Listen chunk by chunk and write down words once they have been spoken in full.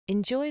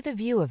Enjoy the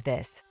view of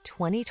this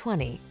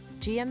 2020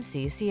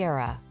 GMC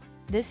Sierra.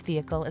 This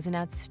vehicle is an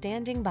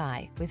outstanding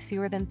buy with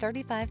fewer than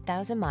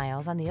 35,000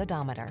 miles on the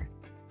odometer.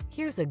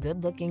 Here's a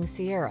good-looking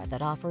Sierra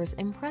that offers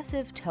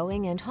impressive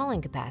towing and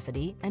hauling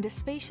capacity and a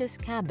spacious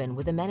cabin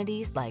with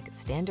amenities like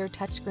standard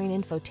touchscreen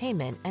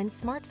infotainment and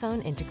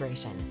smartphone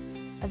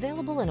integration.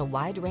 Available in a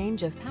wide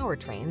range of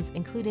powertrains,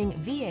 including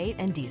V8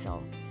 and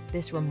diesel,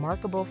 this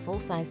remarkable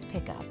full-size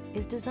pickup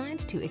is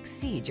designed to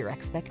exceed your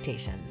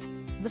expectations.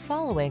 The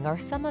following are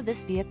some of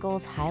this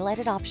vehicle's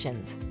highlighted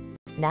options: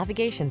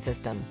 navigation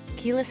system,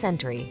 keyless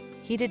entry,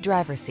 heated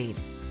driver's seat,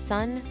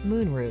 sun,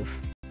 moonroof,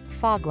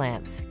 fog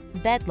lamps,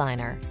 bed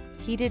liner,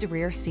 heated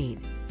rear seat,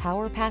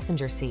 power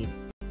passenger seat,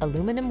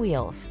 aluminum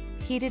wheels,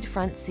 heated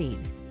front seat.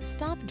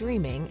 Stop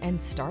dreaming and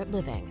start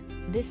living.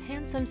 This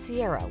handsome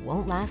Sierra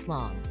won't last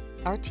long.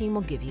 Our team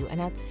will give you an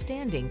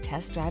outstanding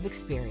test drive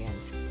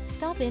experience.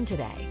 Stop in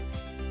today.